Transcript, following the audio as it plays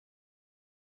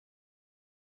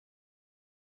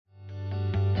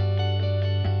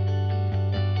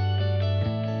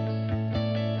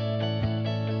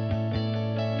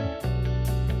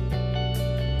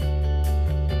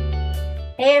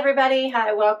Hey everybody,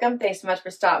 hi, welcome. Thanks so much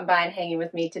for stopping by and hanging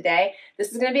with me today.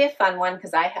 This is going to be a fun one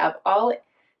because I have all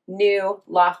new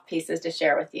Loft pieces to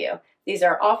share with you. These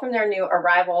are all from their new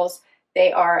arrivals.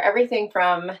 They are everything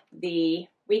from the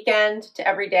weekend to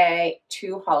everyday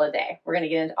to holiday. We're going to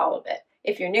get into all of it.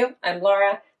 If you're new, I'm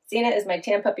Laura. Xena is my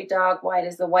tan puppy dog. White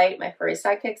is the white, my furry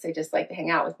sidekicks. They just like to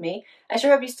hang out with me. I sure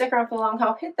hope you stick around for the long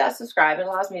haul. Hit that subscribe. It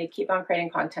allows me to keep on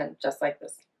creating content just like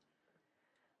this.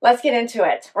 Let's get into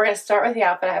it. We're going to start with the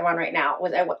outfit I have on right now,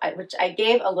 which I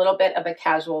gave a little bit of a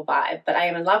casual vibe, but I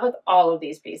am in love with all of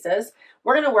these pieces.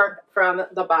 We're going to work from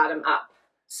the bottom up,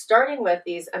 starting with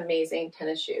these amazing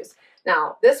tennis shoes.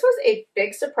 Now, this was a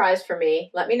big surprise for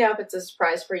me. Let me know if it's a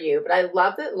surprise for you, but I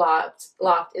love that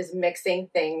Loft is mixing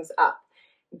things up.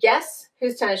 Guess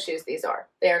whose tennis shoes these are?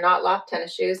 They are not Loft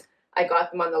tennis shoes. I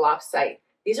got them on the Loft site.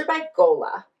 These are by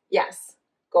Gola. Yes,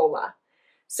 Gola.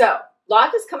 So,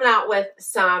 Loft is coming out with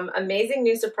some amazing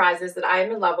new surprises that I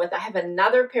am in love with. I have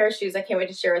another pair of shoes I can't wait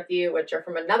to share with you, which are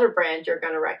from another brand you're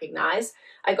going to recognize.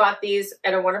 I got these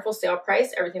at a wonderful sale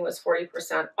price. Everything was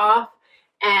 40% off.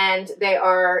 And they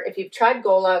are, if you've tried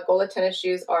Gola tennis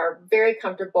shoes are very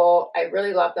comfortable. I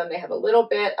really love them. They have a little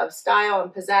bit of style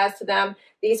and pizzazz to them.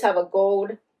 These have a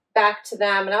gold back to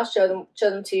them, and I'll show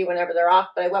them to you whenever they're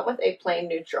off. But I went with a plain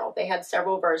neutral. They had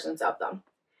several versions of them.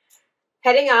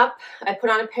 Heading up, I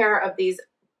put on a pair of these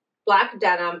black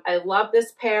denim. I love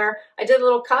this pair. I did a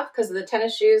little cuff because of the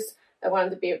tennis shoes. I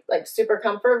wanted to be like super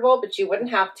comfortable, but you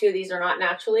wouldn't have to. These are not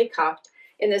naturally cuffed.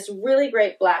 In this really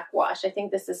great black wash. I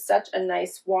think this is such a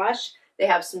nice wash. They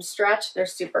have some stretch. They're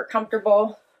super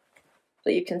comfortable. So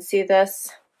you can see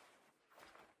this.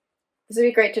 This would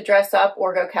be great to dress up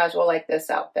or go casual like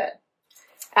this outfit.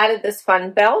 Added this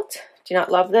fun belt. Do you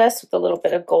not love this? With a little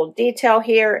bit of gold detail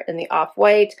here in the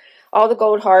off-white. All the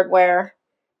gold hardware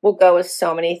will go with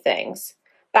so many things.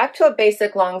 Back to a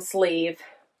basic long sleeve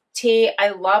tee. I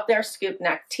love their scoop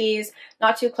neck tees.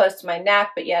 Not too close to my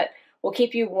neck, but yet will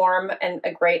keep you warm and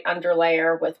a great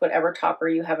underlayer with whatever topper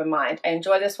you have in mind. I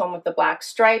enjoy this one with the black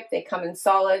stripe. They come in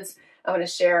solids. I'm going to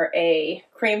share a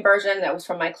cream version that was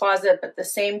from my closet, but the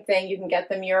same thing. You can get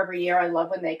them year over year. I love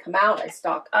when they come out. I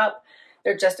stock up.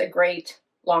 They're just a great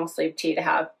long sleeve tee to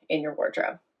have in your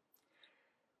wardrobe.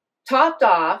 Topped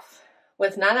off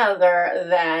with none other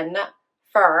than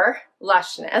fur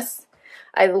lushness.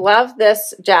 I love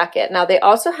this jacket. Now they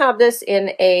also have this in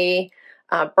a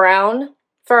brown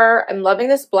fur. I'm loving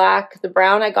this black. The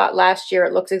brown I got last year.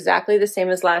 It looks exactly the same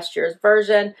as last year's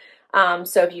version.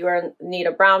 So if you need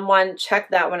a brown one,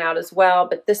 check that one out as well.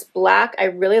 But this black I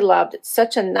really loved. It's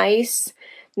such a nice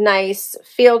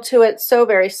feel to it. So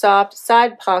very soft.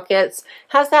 Side pockets.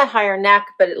 Has that higher neck,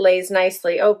 but it lays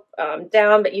nicely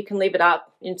down, but you can leave it up.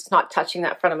 It's not touching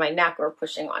that front of my neck or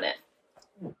pushing on it.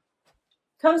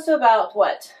 Comes to about,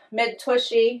 what,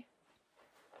 mid-tushy.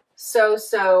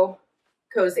 So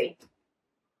cozy.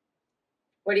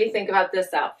 What do you think about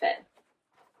this outfit?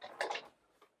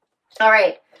 All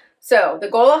right. So the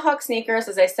Gola Hawk sneakers,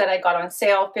 as I said, I got on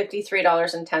sale,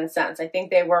 $53.10. I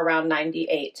think they were around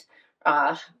 $98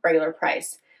 regular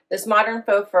price. This modern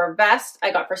faux fur vest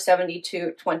I got for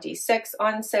 $72.26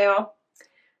 on sale.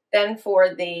 Then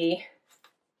for the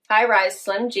high-rise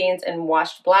slim jeans in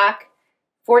washed black,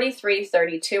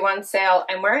 $43.32 on sale.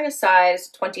 I'm wearing a size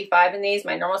 25 in these.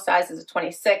 My normal size is a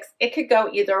 26. It could go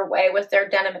either way with their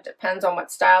denim. It depends on what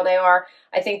style they are.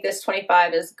 I think this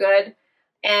 25 is good.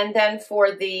 And then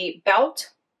for the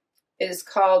belt, it is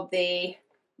called the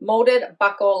molded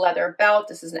buckle leather belt.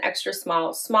 This is an extra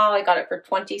small. I got it for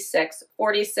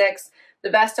 $26.46. The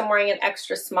vest I'm wearing an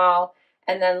extra small.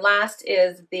 And then last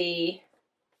is the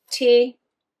tee.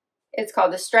 It's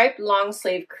called the striped long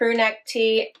sleeve crew neck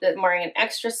tee that I'm wearing an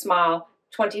extra small,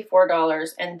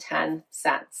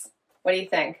 $24.10. What do you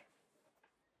think?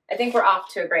 I think we're off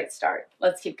to a great start.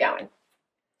 Let's keep going.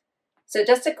 So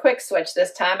just a quick switch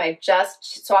this time. I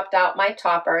just swapped out my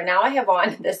topper. Now I have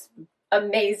on this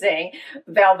amazing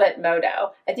velvet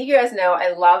moto. I think you guys know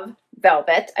I love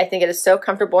velvet. I think it is so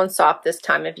comfortable and soft this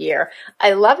time of year.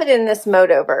 I love it in this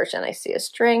moto version. I see a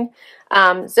string.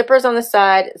 Zippers on the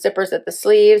side, zippers at the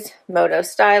sleeves, moto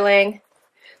styling.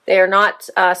 They are not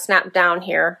snapped down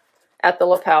here at the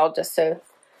lapel, just so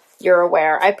you're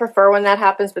aware. I prefer when that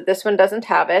happens, but this one doesn't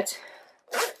have it.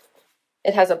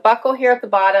 It has a buckle here at the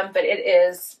bottom, but it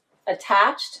is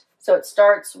attached. So it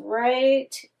starts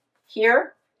right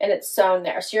here and it's sewn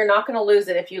there. So you're not going to lose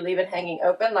it if you leave it hanging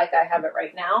open like I have it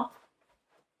right now.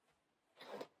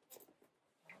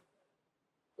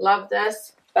 Love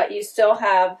this, but you still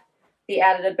have the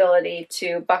added ability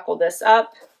to buckle this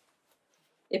up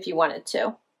if you wanted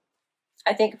to.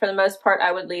 I think for the most part,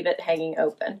 I would leave it hanging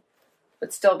open.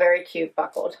 but still very cute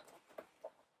buckled.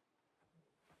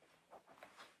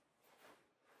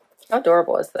 How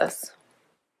adorable is this?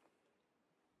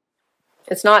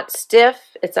 It's not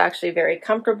stiff, it's actually very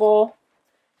comfortable,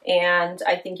 and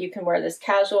I think you can wear this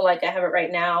casual like I have it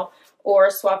right now,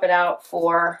 or swap it out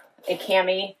for a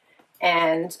cami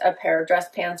and a pair of dress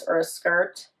pants or a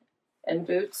skirt and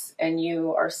boots, and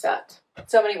you are set.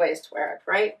 So many ways to wear it,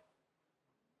 right?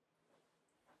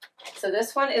 So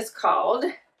this one is called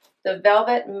the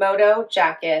Velvet Moto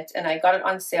Jacket, and I got it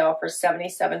on sale for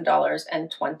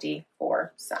 $77.24.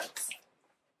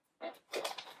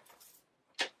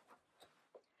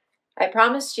 I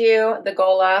promised you the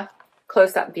Gola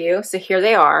close-up view, so here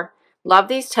they are. Love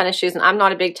these tennis shoes, and I'm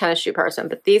not a big tennis shoe person,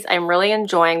 but these I'm really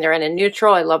enjoying. They're in a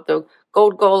neutral. I love the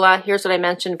gold Gola. Here's what I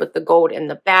mentioned with the gold in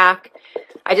the back.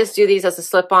 I just do these as a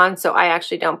slip-on, so I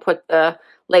actually don't put the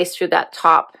lace through that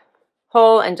top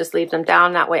hole and just leave them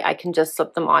down. That way I can just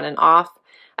slip them on and off.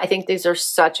 I think these are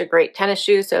such a great tennis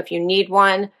shoe, so if you need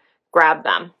one, grab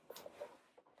them.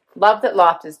 Love that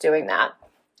Loft is doing that.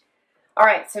 All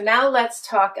right, so now let's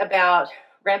talk about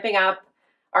ramping up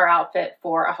our outfit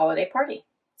for a holiday party.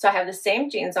 So I have the same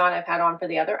jeans on I've had on for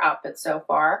the other outfits so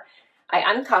far. I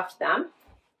uncuffed them,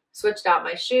 switched out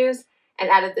my shoes, and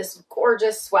added this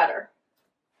gorgeous sweater.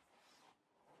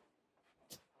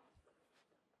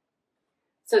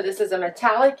 So this is a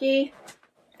metallic-y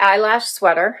eyelash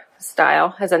sweater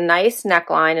style. Has a nice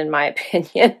neckline, in my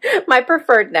opinion. My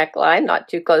preferred neckline, not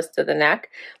too close to the neck.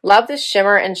 Love the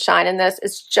shimmer and shine in this.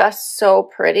 It's just so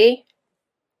pretty.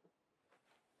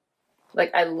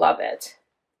 Like, I love it.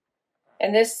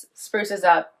 And this spruces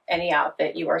up any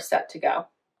outfit. You are set to go.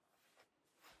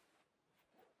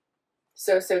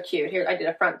 So, so cute. Here, I did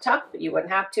a front tuck, but you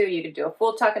wouldn't have to. You could do a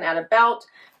full tuck and add a belt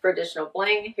for additional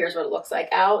bling. Here's what it looks like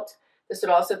out. This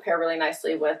would also pair really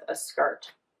nicely with a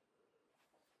skirt.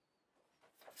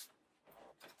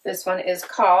 This one is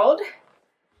called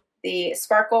the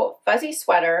Sparkle Fuzzy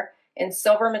Sweater in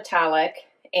Silver Metallic,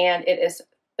 and it is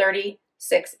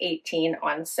 $36.18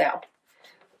 on sale.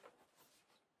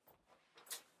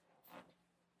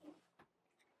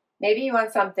 Maybe you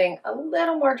want something a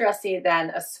little more dressy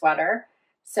than a sweater.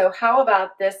 So how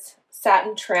about this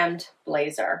satin trimmed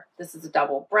blazer? This is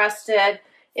double-breasted.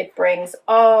 It brings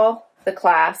all the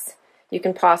class you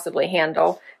can possibly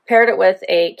handle. Paired it with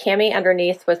a cami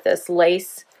underneath with this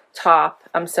lace top.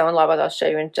 I'm so in love with it. I'll show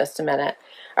you in just a minute.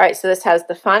 All right, so this has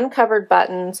the fun covered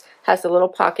buttons, has a little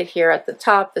pocket here at the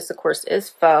top. This, of course, is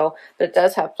faux, but it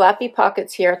does have flappy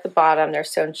pockets here at the bottom. They're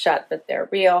sewn shut, but they're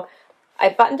real. I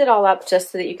buttoned it all up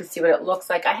just so that you can see what it looks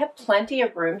like. I have plenty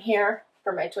of room here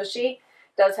for my tushy. It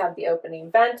does have the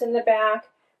opening vent in the back,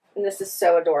 and this is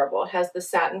so adorable. It has the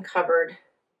satin covered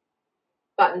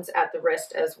buttons at the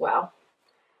wrist as well.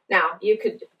 Now, you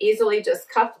could easily just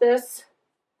cuff this.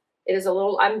 It is a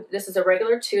little, this is a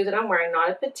regular 2 that I'm wearing,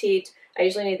 not a petite. I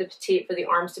usually need the petite for the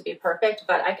arms to be perfect,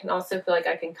 but I can also feel like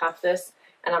I can cuff this,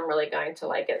 and I'm really going to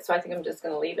like it. So I think I'm just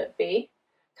going to leave it be.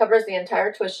 Covers the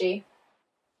entire tushy.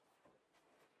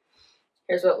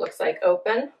 Here's what it looks like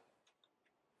open.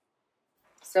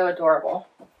 So adorable.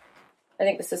 I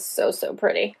think this is so, so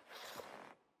pretty.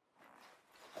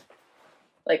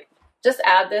 Like, just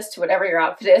add this to whatever your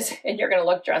outfit is, and you're going to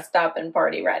look dressed up and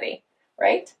party ready,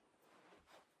 right?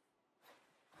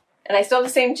 And I still have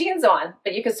the same jeans on,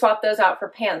 but you could swap those out for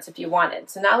pants if you wanted.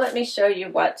 So now let me show you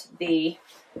what the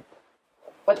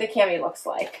cami looks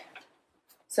like.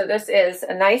 So this is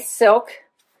a nice silk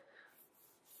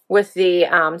with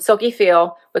the silky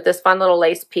feel with this fun little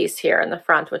lace piece here in the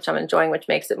front, which I'm enjoying, which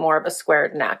makes it more of a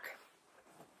squared neck.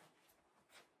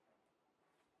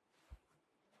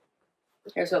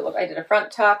 Here's what it looks like. I did a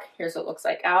front tuck. Here's what it looks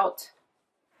like out.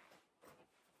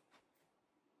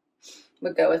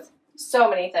 Would go with so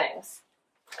many things.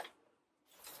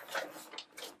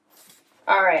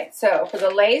 All right, so for the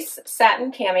lace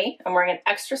satin cami, I'm wearing an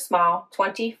extra small,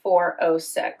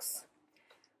 2406.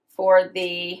 For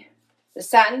the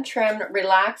satin trim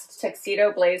relaxed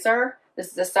tuxedo blazer,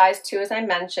 this is a size 2 as I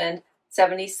mentioned,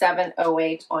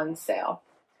 $77.08 on sale.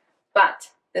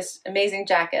 But this amazing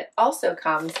jacket also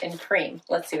comes in cream.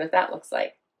 Let's see what that looks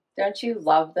like. Don't you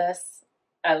love this?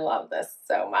 I love this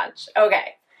so much.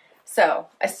 Okay, so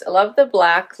I love the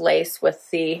black lace with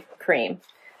the cream.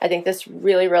 I think this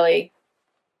really, really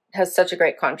has such a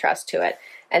great contrast to it.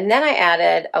 And then I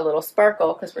added a little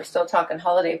sparkle because we're still talking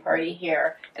holiday party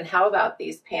here. And how about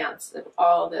these pants with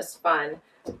all this fun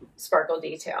sparkle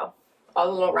detail? All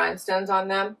the little rhinestones on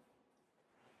them.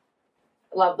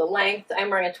 I love the length. I'm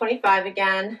wearing a 25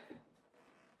 again.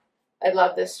 I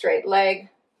love this straight leg.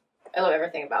 I love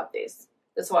everything about these.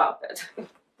 This whole outfit.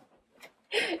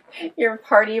 You're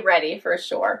party ready for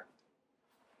sure.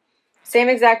 Same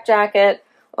exact jacket,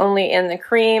 only in the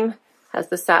cream. Has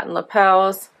the satin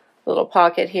lapels, little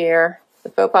pocket here, the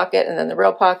faux pocket, and then the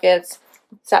real pockets,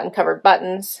 satin covered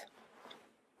buttons.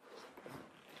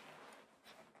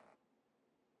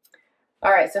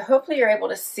 All right, so hopefully you're able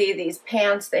to see these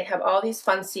pants. They have all these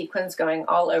fun sequins going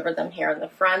all over them here in the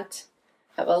front.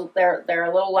 They're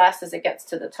a little less as it gets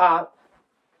to the top.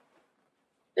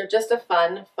 They're just a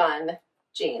fun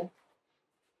jean.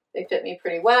 They fit me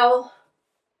pretty well.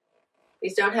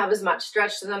 These don't have as much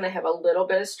stretch to them. They have a little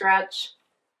bit of stretch,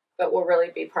 but will really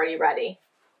be party ready.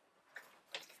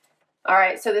 All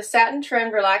right, so the satin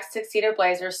trimmed relaxed tuxedo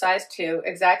blazer, size 2,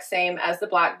 exact same as the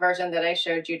black version that I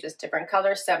showed you, just different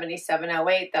colors,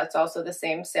 $77.08. That's also the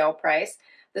same sale price.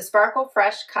 The sparkle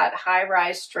fresh cut high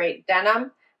rise straight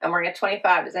denim, I'm wearing a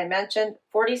 25, as I mentioned,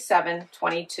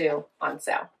 $47.22 on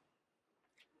sale.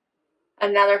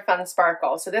 Another fun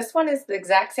sparkle. So this one is the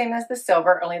exact same as the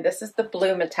silver, only this is the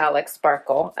blue metallic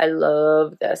sparkle. I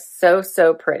love this. So,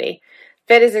 so pretty.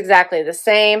 Fit is exactly the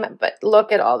same, but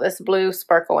look at all this blue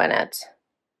sparkle in it.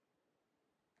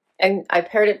 And I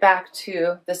paired it back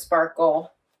to the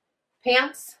sparkle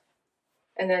pants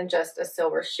and then just a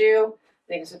silver shoe. I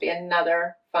think this would be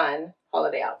another fun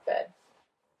holiday outfit.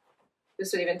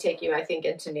 This would even take you, I think,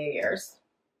 into New Year's.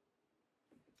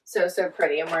 So, so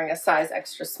pretty. I'm wearing a size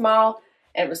extra small,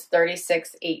 and it was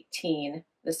 $36.18,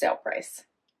 the sale price.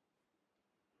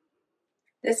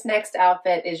 This next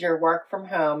outfit is your work from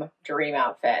home dream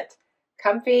outfit.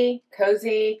 Comfy,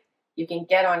 cozy, you can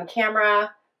get on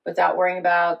camera without worrying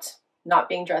about not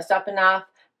being dressed up enough,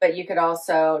 but you could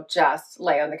also just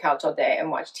lay on the couch all day and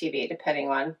watch TV depending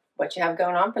on what you have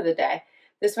going on for the day.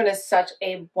 This one is such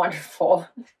a wonderful,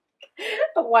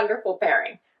 a wonderful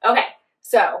pairing. Okay,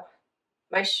 so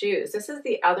my shoes. This is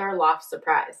the other Loft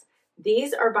surprise.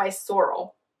 These are by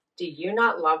Sorrel. Do you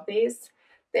not love these?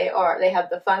 They have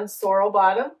the fun sorrel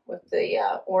bottom with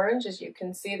the orange, as you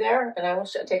can see there, and I will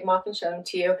take them off and show them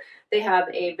to you. They have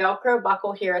a Velcro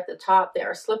buckle here at the top. They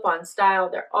are slip-on style.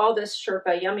 They're all this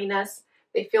Sherpa yumminess.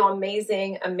 They feel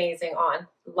amazing, amazing on.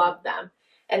 Love them.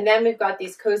 And then we've got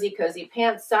these cozy, cozy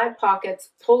pants, side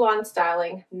pockets, pull-on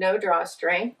styling, no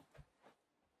drawstring.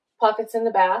 Pockets in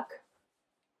the back.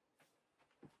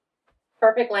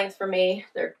 Perfect length for me.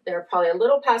 They're probably a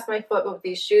little past my foot, but with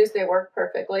these shoes, they work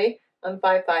perfectly. I'm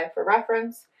 5'5" for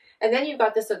reference. And then you've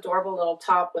got this adorable little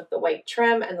top with the white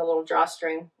trim and the little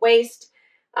drawstring waist.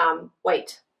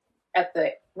 White at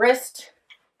the wrist.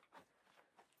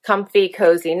 Comfy,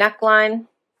 cozy neckline.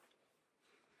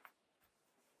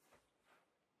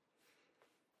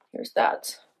 Here's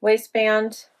that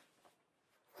waistband.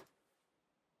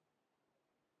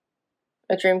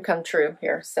 A dream come true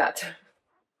here, set.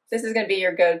 This is going to be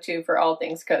your go-to for all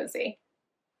things cozy.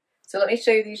 So let me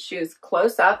show you these shoes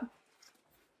close up.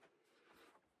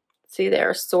 See,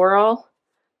 they're Sorrel.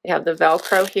 They have the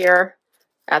Velcro here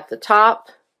at the top.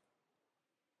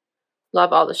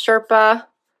 Love all the Sherpa.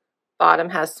 Bottom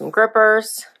has some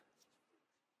grippers.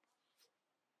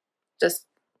 Just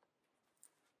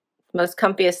the most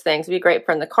comfiest things. It'd be great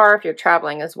for in the car if you're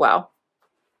traveling as well.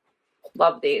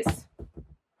 Love these.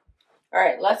 All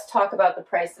right, let's talk about the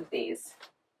price of these.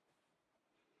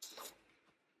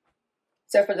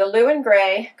 So for the Lou and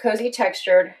Gray cozy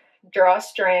textured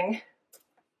drawstring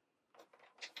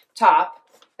top,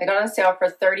 I got on sale for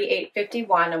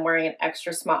 $38.51. I'm wearing an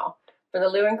extra small. For the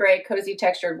Lou and Gray cozy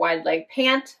textured wide leg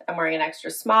pant, I'm wearing an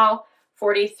extra small,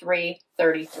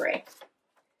 $43.33.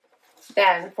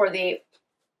 Then for the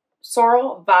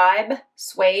Sorrel Vibe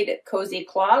suede cozy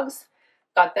clogs,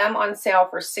 got them on sale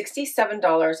for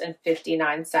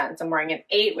 $67.59. I'm wearing an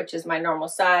 8, which is my normal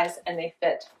size, and they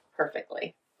fit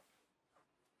perfectly.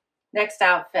 Next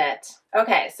outfit.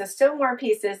 Okay, so still more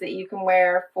pieces that you can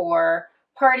wear for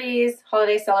parties,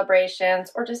 holiday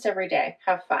celebrations, or just every day.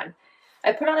 Have fun.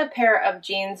 I put on a pair of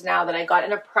jeans now that I got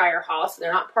in a prior haul, so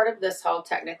they're not part of this haul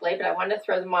technically, but I wanted to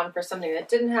throw them on for something that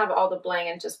didn't have all the bling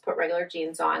and just put regular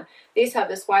jeans on. These have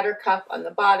this wider cuff on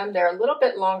the bottom. They're a little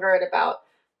bit longer at about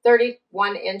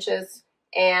 31 inches,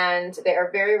 and they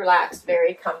are very relaxed,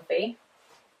 very comfy.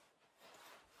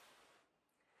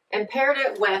 And paired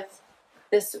it with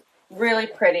this really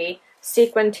pretty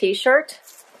sequin t-shirt.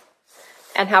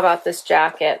 And how about this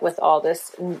jacket with all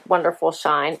this wonderful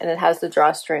shine, and it has the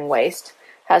drawstring waist,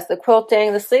 has the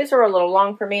quilting. The sleeves are a little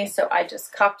long for me, so I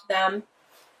just cupped them.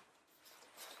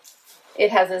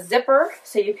 It has a zipper,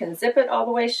 so you can zip it all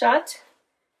the way shut,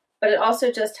 but it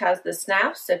also just has the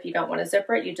snaps. So if you don't want to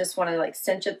zipper it, you just want to like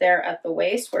cinch it there at the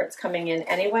waist where it's coming in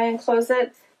anyway and close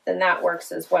it, then that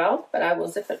works as well. But I will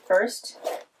zip it first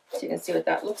so you can see what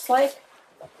that looks like.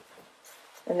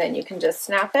 and then you can just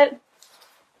snap it.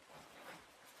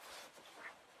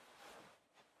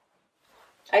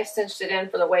 I cinched it in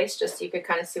for the waist just so you could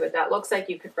kind of see what that looks like.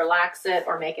 You could relax it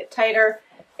or make it tighter.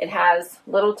 It has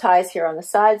little ties here on the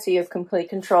side, so you have complete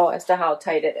control as to how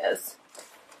tight it is.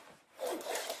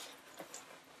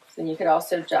 Then you could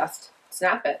also just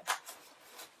snap it.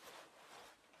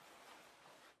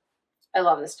 I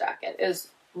love this jacket. It is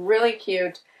really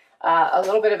cute. A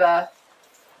little bit of a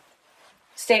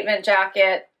statement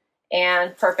jacket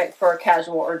and perfect for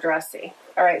casual or dressy.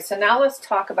 All right, so now let's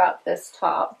talk about this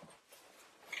top.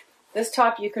 This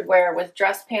top you could wear with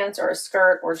dress pants or a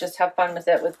skirt, or just have fun with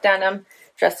it with denim.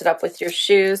 Dress it up with your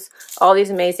shoes. All these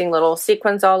amazing little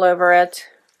sequins all over it.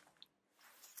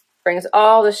 Brings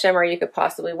all the shimmer you could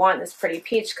possibly want. This pretty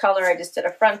peach color. I just did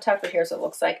a front tuck, but here's what it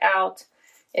looks like out.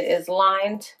 It is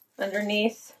lined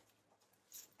underneath.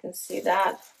 You can see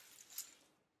that.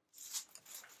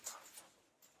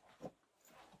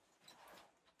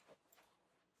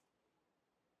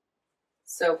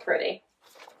 So pretty.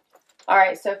 All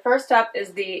right, so first up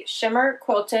is the shimmer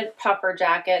quilted puffer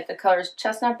jacket. The color is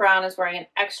chestnut brown. Is wearing an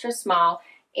extra small,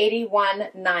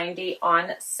 $81.90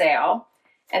 on sale.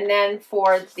 And then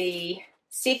for the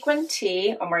sequin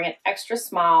tee, I'm wearing an extra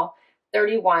small,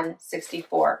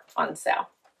 $31.64 on sale.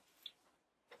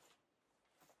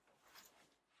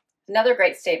 Another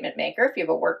great statement maker, if you have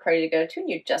a work party to go to and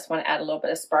you just want to add a little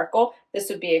bit of sparkle, this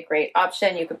would be a great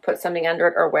option. You could put something under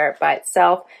it or wear it by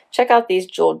itself. Check out these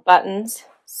jeweled buttons.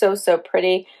 So, so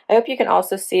pretty. I hope you can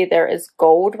also see there is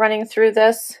gold running through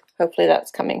this. Hopefully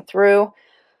that's coming through.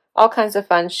 All kinds of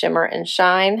fun shimmer and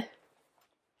shine.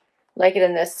 Like it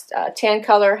in this tan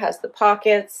color, has the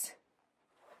pockets.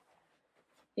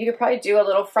 You could probably do a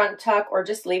little front tuck or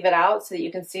just leave it out so that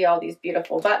you can see all these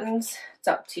beautiful buttons. It's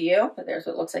up to you, but there's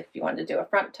what it looks like if you wanted to do a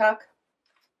front tuck.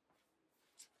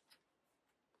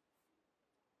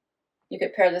 You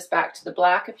could pair this back to the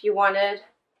black if you wanted.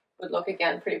 Would look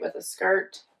again pretty with a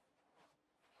skirt.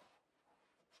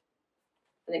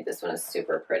 I think this one is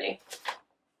super pretty.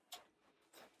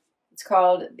 It's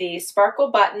called the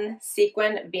Sparkle Button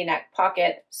Sequin V-neck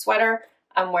Pocket Sweater.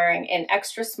 I'm wearing an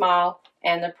extra small,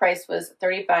 and the price was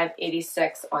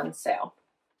 $35.86 on sale.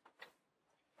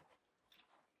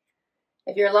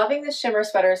 If you're loving the shimmer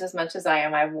sweaters as much as I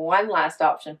am, I have one last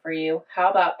option for you. How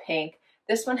about pink?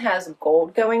 This one has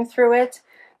gold going through it,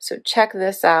 so check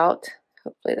this out.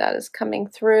 Hopefully that is coming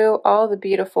through. All the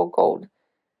beautiful gold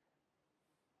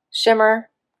shimmer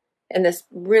in this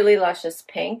really luscious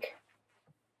pink.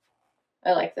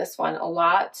 I like this one a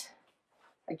lot.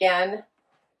 Again,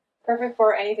 perfect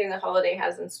for anything the holiday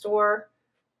has in store.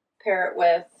 Pair it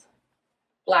with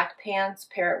black pants,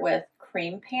 pair it with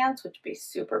cream pants, which would be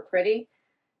super pretty.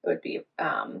 It would be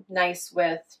nice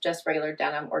with just regular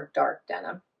denim or dark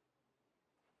denim.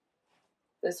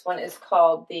 This one is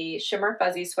called the Shimmer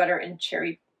Fuzzy Sweater in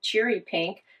Cherry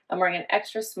Pink. I'm wearing an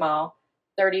extra small,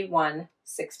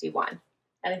 $31.61.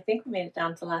 And I think we made it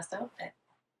down to the last outfit.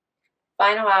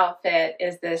 Final outfit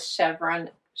is this chevron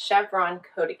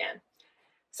coat again.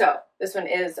 So this one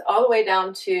is all the way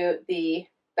down to the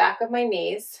back of my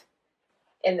knees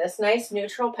in this nice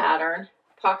neutral pattern.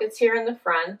 Pockets here in the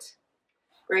front.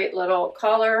 Great little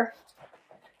collar.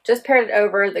 Just paired it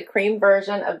over the cream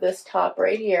version of this top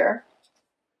right here.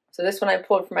 So this one I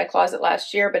pulled from my closet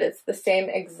last year, but it's the same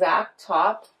exact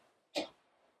top.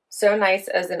 So nice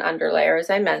as an underlayer, as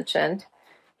I mentioned.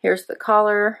 Here's the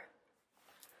collar.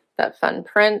 That fun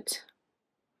print.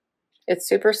 It's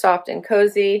super soft and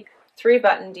cozy.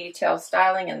 3-button detail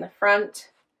styling in the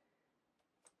front.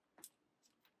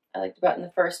 I like to button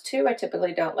the first 2. I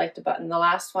typically don't like to button the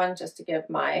last one just to give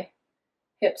my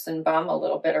hips and bum a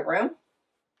little bit of room.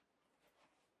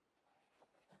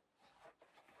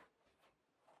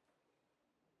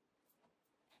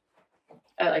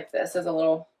 I like this as a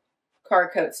little car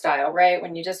coat style, right?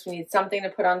 When you just need something to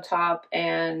put on top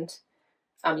and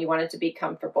you want it to be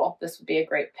comfortable. This would be a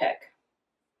great pick.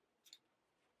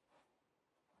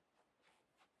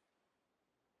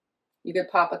 You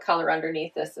could pop a color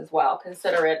underneath this as well.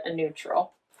 Consider it a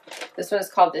neutral. This one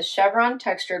is called the Chevron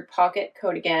Textured Pocket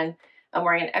Coat again. I'm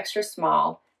wearing an extra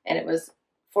small, and it was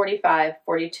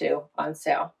 $45.42 on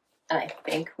sale. And I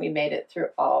think we made it through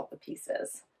all the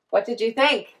pieces. What did you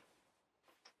think?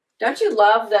 Don't you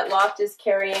love that Loft is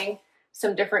carrying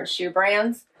some different shoe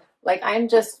brands? Like, I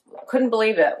just couldn't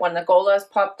believe it when the Golas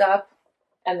popped up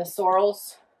and the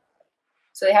Sorels.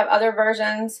 So they have other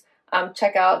versions.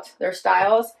 Check out their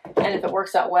styles, and if it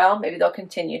works out well, maybe they'll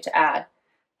continue to add.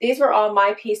 These were all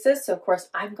my pieces, so of course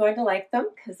I'm going to like them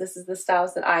because this is the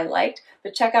styles that I liked.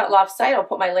 But check out Loft's site. I'll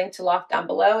put my link to Loft down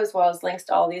below, as well as links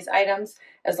to all these items.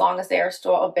 As long as they are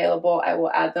still available, I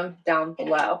will add them down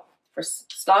below. For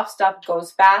Loft stuff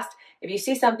goes fast. If you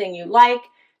see something you like,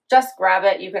 just grab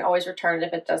it. You can always return it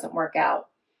if it doesn't work out.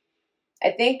 I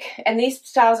think, and these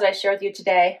styles that I share with you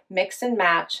today mix and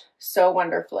match so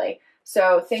wonderfully.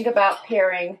 So think about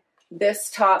pairing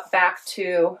this top back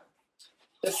to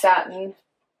the satin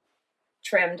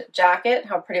trimmed jacket.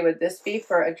 How pretty would this be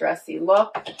for a dressy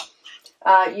look?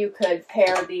 You could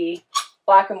pair the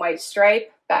black and white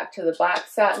stripe back to the black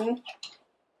satin,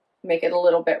 make it a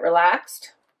little bit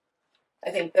relaxed.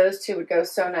 I think those two would go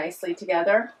so nicely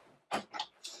together.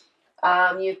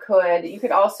 You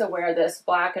could also wear this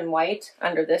black and white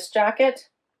under this jacket.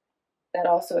 That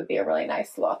also would be a really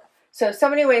nice look. So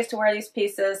many ways to wear these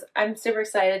pieces. I'm super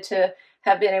excited to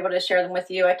have been able to share them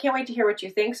with you. I can't wait to hear what you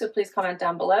think, so please comment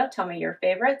down below. Tell me your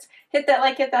favorites. Hit that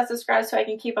like, hit that subscribe so I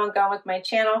can keep on going with my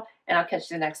channel, and I'll catch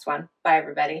you in the next one. Bye,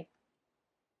 everybody.